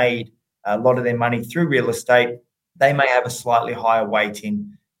actually made a lot of their money through real estate, they may have a slightly higher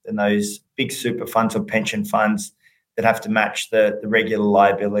weighting than those big super funds or pension funds that have to match the regular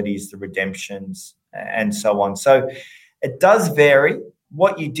liabilities, the redemptions, and so on. So it does vary.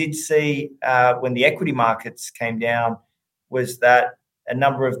 What you did see when the equity markets came down was that a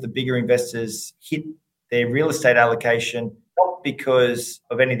number of the bigger investors hit their real estate allocation, not because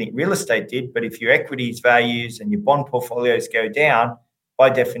of anything real estate did, but if your equities values and your bond portfolios go down, by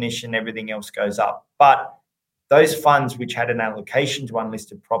definition, everything else goes up. But those funds which had an allocation to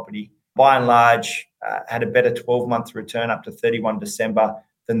unlisted property, by and large, had a better 12-month return up to 31 December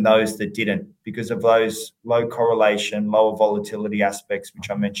than those that didn't because of those low correlation, lower volatility aspects, which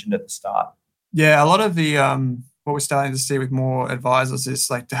I mentioned at the start. Yeah, a lot of the what we're starting to see with more advisors is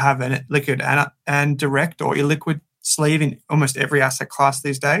like to have a liquid and direct or illiquid sleeve in almost every asset class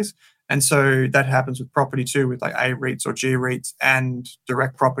these days. And so that happens with property too, with like A REITs or G REITs and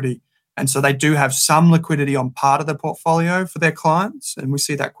direct property. And so they do have some liquidity on part of the portfolio for their clients. And we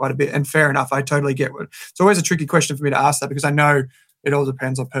see that quite a bit. And fair enough, I totally get it. It's always a tricky question for me to ask that because I know it all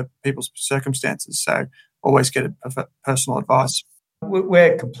depends on people's circumstances. So always get a personal advice.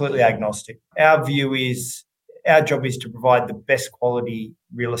 We're completely agnostic. Our view is our job is to provide the best quality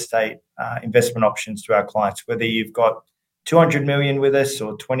real estate investment options to our clients, whether you've got 200 million with us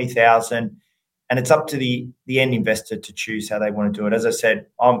or 20,000, and it's up to the end investor to choose how they want to do it. As I said,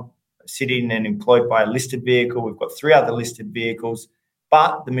 I'm sitting and employed by a listed vehicle. We've got 3 other listed vehicles,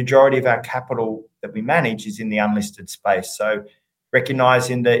 but the majority of our capital that we manage is in the unlisted space. So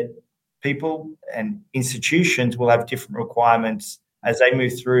recognizing that people and institutions will have different requirements as they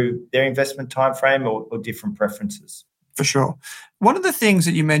move through their investment timeframe or different preferences. For sure. One of the things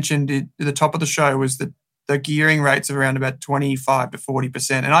that you mentioned at the top of the show was that the gearing rates of around about 25 to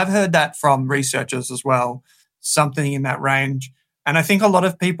 40%. And I've heard that from researchers as well, something in that range. And I think a lot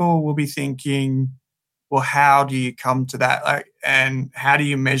of people will be thinking, well, how do you come to that? And how do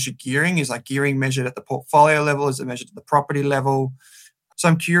you measure gearing? Is like gearing measured at the portfolio level? Is it measured at the property level? So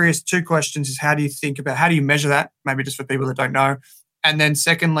I'm curious, 2 questions is how do you measure that? Maybe just for people that don't know. And then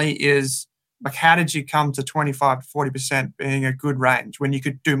secondly is like, how did you come to 25 to 40% being a good range when you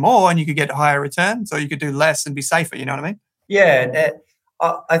could do more and you could get higher returns, or you could do less and be safer? You know what I mean? Yeah.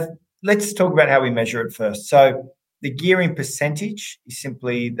 Let's talk about how we measure it first. So the gearing percentage is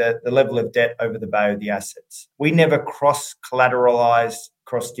simply the level of debt over the value of the assets. We never cross-collateralize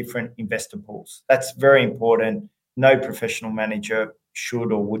across different investor pools. That's very important. No professional manager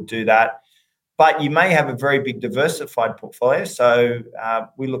should or would do that. But you may have a very big diversified portfolio. So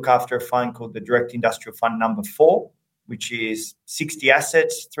we look after a fund called the Direct Industrial Fund number 4, which is 60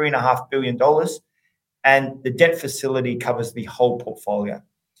 assets, $3.5 billion. And the debt facility covers the whole portfolio.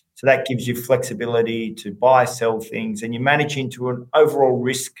 So that gives you flexibility to buy, sell things, and you manage into an overall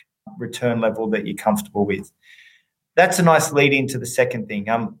risk return level that you're comfortable with. That's a nice lead into the second thing.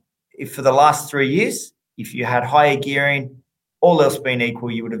 If for the last 3 years, if you had higher gearing, all else being equal,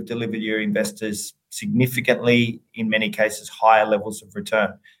 you would have delivered your investors significantly, in many cases, higher levels of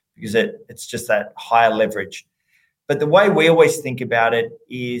return because it's just that higher leverage. But the way we always think about it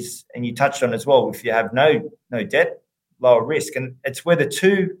is, and you touched on as well, if you have no debt, lower risk. And it's where the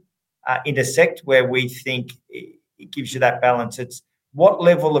two intersect, where we think it gives you that balance. It's what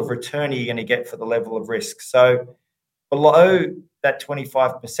level of return are you going to get for the level of risk? So below that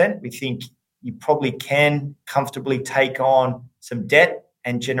 25%, we think you probably can comfortably take on some debt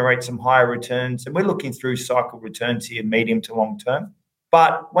and generate some higher returns. And we're looking through cycle returns here, medium to long term.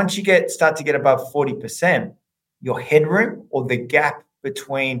 But once you start to get above 40%, your headroom or the gap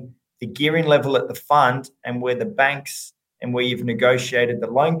between the gearing level at the fund and where the banks and where you've negotiated the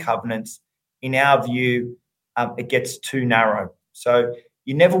loan covenants, in our view, it gets too narrow. So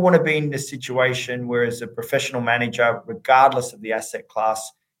you never want to be in a situation where, as a professional manager, regardless of the asset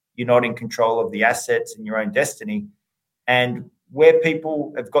class, you're not in control of the assets and your own destiny. And where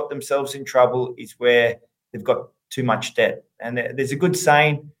people have got themselves in trouble is where they've got too much debt. And there's a good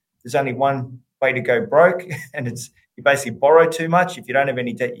saying, there's only one way to go broke, and it's you basically borrow too much. If you don't have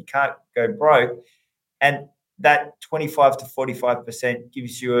any debt, you can't go broke. And that 25 to 45%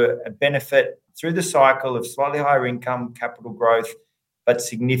 gives you a benefit through the cycle of slightly higher income, capital growth, but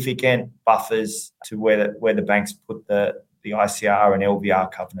significant buffers to where the banks put the ICR and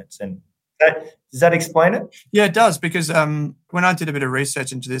LVR covenants. And Does that explain it? Yeah, it does, because when I did a bit of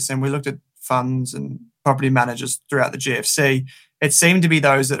research into this and we looked at funds and property managers throughout the GFC, it seemed to be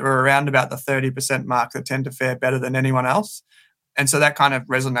those that were around about the 30% mark that tend to fare better than anyone else. And so that kind of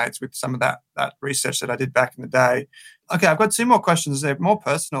resonates with some of that research that I did back in the day. Okay, I've got two more questions. They're more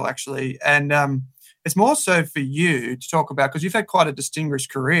personal, actually. And it's more so for you to talk about, because you've had quite a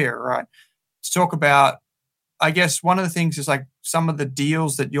distinguished career, right? To talk about, I guess, one of the things is like some of the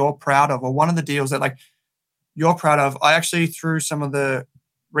deals that you're proud of, or one of the deals that like you're proud of. I actually, through some of the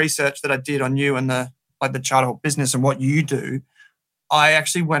research that I did on you and the Charter Hall business and what you do, I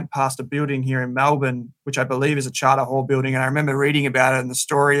actually went past a building here in Melbourne, which I believe is a Charter Hall building. And I remember reading about it and the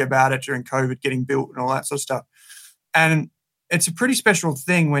story about it during COVID getting built and all that sort of stuff. And it's a pretty special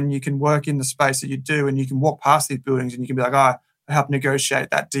thing when you can work in the space that you do and you can walk past these buildings and you can be like, oh, I helped negotiate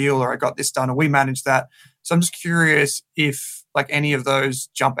that deal, or I got this done, or we managed that. So I'm just curious if like any of those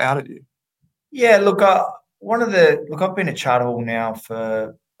jump out at you. Yeah, look, I've been at Charter Hall now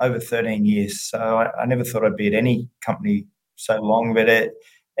for over 13 years. So I never thought I'd be at any company so long, but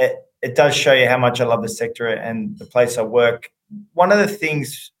it does show you how much I love the sector and the place I work. One of the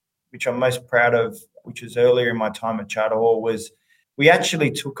things which I'm most proud of, which was earlier in my time at Charter Hall, was we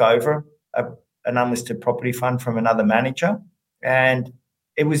actually took over an unlisted property fund from another manager, and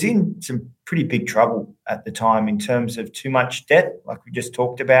it was in some pretty big trouble at the time in terms of too much debt, like we just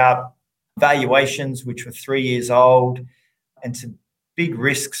talked about, valuations which were 3 years old, and some big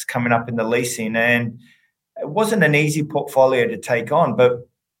risks coming up in the leasing. And it wasn't an easy portfolio to take on, but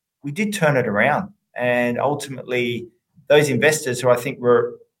we did turn it around. And ultimately, those investors, who I think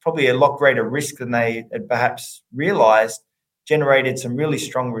were probably a lot greater risk than they had perhaps realised, generated some really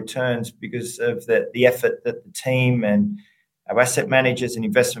strong returns because of the effort that the team and our asset managers and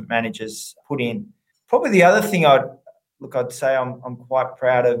investment managers put in. Probably the other thing I'd say I'm quite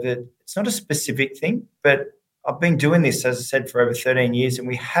proud of it. It's not a specific thing, but I've been doing this, as I said, for over 13 years, and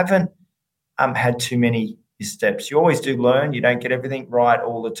we haven't had too many missteps. You always do learn. You don't get everything right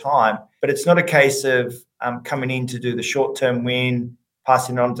all the time, but it's not a case of coming in to do the short-term win,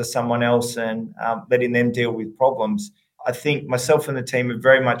 passing it on to someone else and letting them deal with problems. I think myself and the team have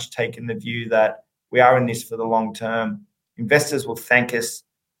very much taken the view that we are in this for the long term. Investors will thank us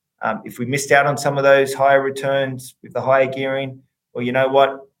if we missed out on some of those higher returns with the higher gearing. Well, you know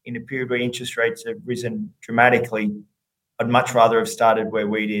what? In a period where interest rates have risen dramatically, I'd much rather have started where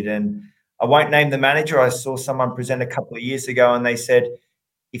we did. And I won't name the manager. I saw someone present a couple of years ago and they said,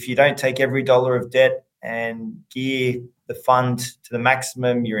 if you don't take every dollar of debt and gear the fund to the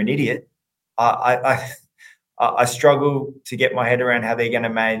maximum, you're an idiot. I struggle to get my head around how they're going to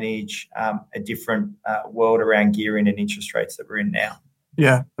manage a different world around gearing and interest rates that we're in now.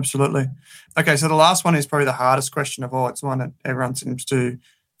 Yeah, absolutely. Okay, so the last one is probably the hardest question of all. It's one that everyone seems to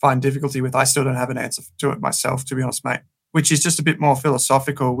find difficulty with. I still don't have an answer to it myself, to be honest, mate, which is just a bit more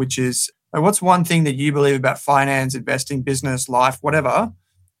philosophical, which is, what's one thing that you believe about finance, investing, business, life, whatever,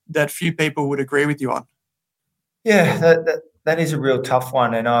 that few people would agree with you on? Yeah, that is a real tough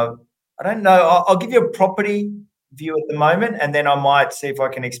one. And I don't know. I'll give you a property view at the moment, and then I might see if I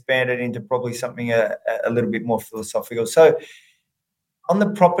can expand it into probably something a little bit more philosophical. So on the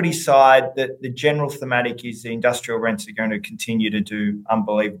property side, the general thematic is the industrial rents are going to continue to do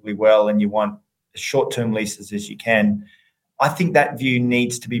unbelievably well, and you want as short-term leases as you can. I think that view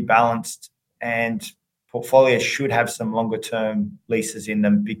needs to be balanced, and portfolios should have some longer-term leases in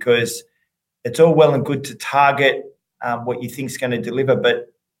them, because it's all well and good to target what you think is going to deliver,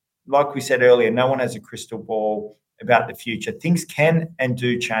 but like we said earlier, no one has a crystal ball about the future. Things can and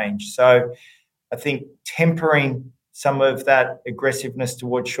do change. So I think tempering some of that aggressiveness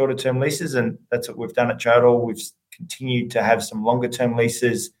towards shorter term leases, and that's what we've done at Charter Hall. We've continued to have some longer term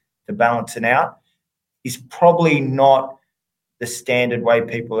leases to balance it out, is probably not the standard way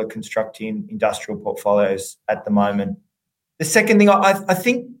people are constructing industrial portfolios at the moment. The second thing, I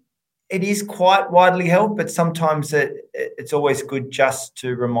think it is quite widely held, but sometimes it's always good just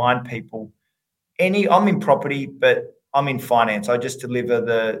to remind people. I'm in property, but I'm in finance. I just deliver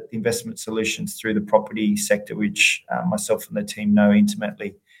the investment solutions through the property sector, which myself and the team know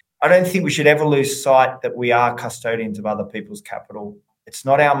intimately. I don't think we should ever lose sight that we are custodians of other people's capital. It's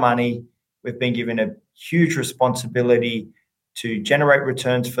not our money. We've been given a huge responsibility to generate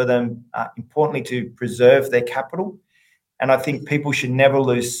returns for them, importantly to preserve their capital. And I think people should never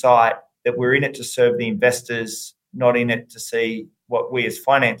lose sight that we're in it to serve the investors, not in it to see what we as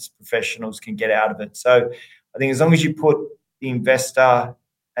finance professionals can get out of it. So I think as long as you put the investor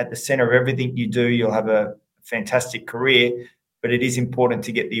at the center of everything you do, you'll have a fantastic career. But it is important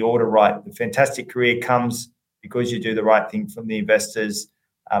to get the order right. The fantastic career comes because you do the right thing from the investors.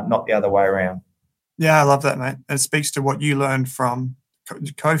 not the other way around. Yeah, I love that, mate. It speaks to what you learned from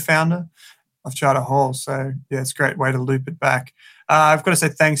co-founder of Charter Hall. So, yeah, it's a great way to loop it back. I've got to say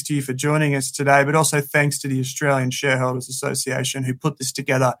thanks to you for joining us today, but also thanks to the Australian Shareholders Association who put this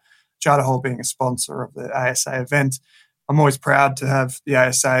together, Charter Hall being a sponsor of the ASA event. I'm always proud to have the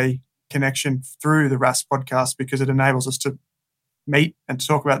ASA connection through the RAS podcast because it enables us to meet and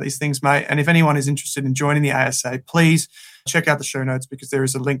talk about these things, mate. And if anyone is interested in joining the ASA, please check out the show notes because there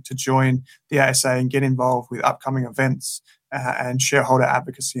is a link to join the ASA and get involved with upcoming events and shareholder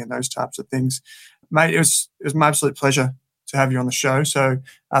advocacy and those types of things. Mate, it was my absolute pleasure to have you on the show. So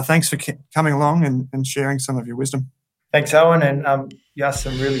thanks for coming along and sharing some of your wisdom. Thanks, Owen. And you asked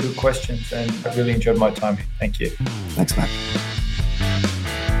some really good questions and I really enjoyed my time here. Thank you. Thanks, mate.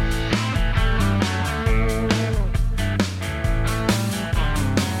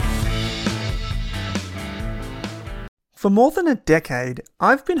 For more than a decade,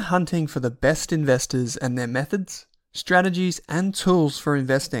 I've been hunting for the best investors and their methods, strategies, and tools for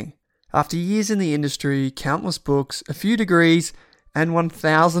investing. After years in the industry, countless books, a few degrees, and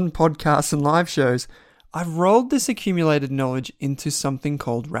 1,000 podcasts and live shows, I've rolled this accumulated knowledge into something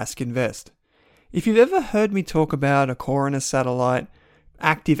called Rask Invest. If you've ever heard me talk about a core and a satellite,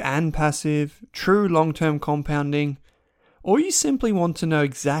 active and passive, true long-term compounding, or you simply want to know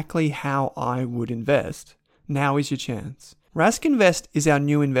exactly how I would invest, now is your chance. Rask Invest is our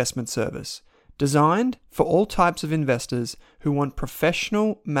new investment service, designed for all types of investors who want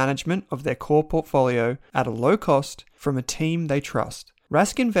professional management of their core portfolio at a low cost from a team they trust.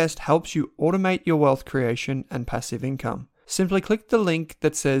 Rask Invest helps you automate your wealth creation and passive income. Simply click the link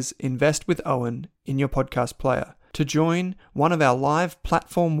that says Invest with Owen in your podcast player to join one of our live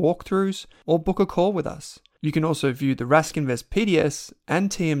platform walkthroughs or book a call with us. You can also view the Rask Invest PDS and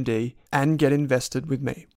TMD and get invested with me.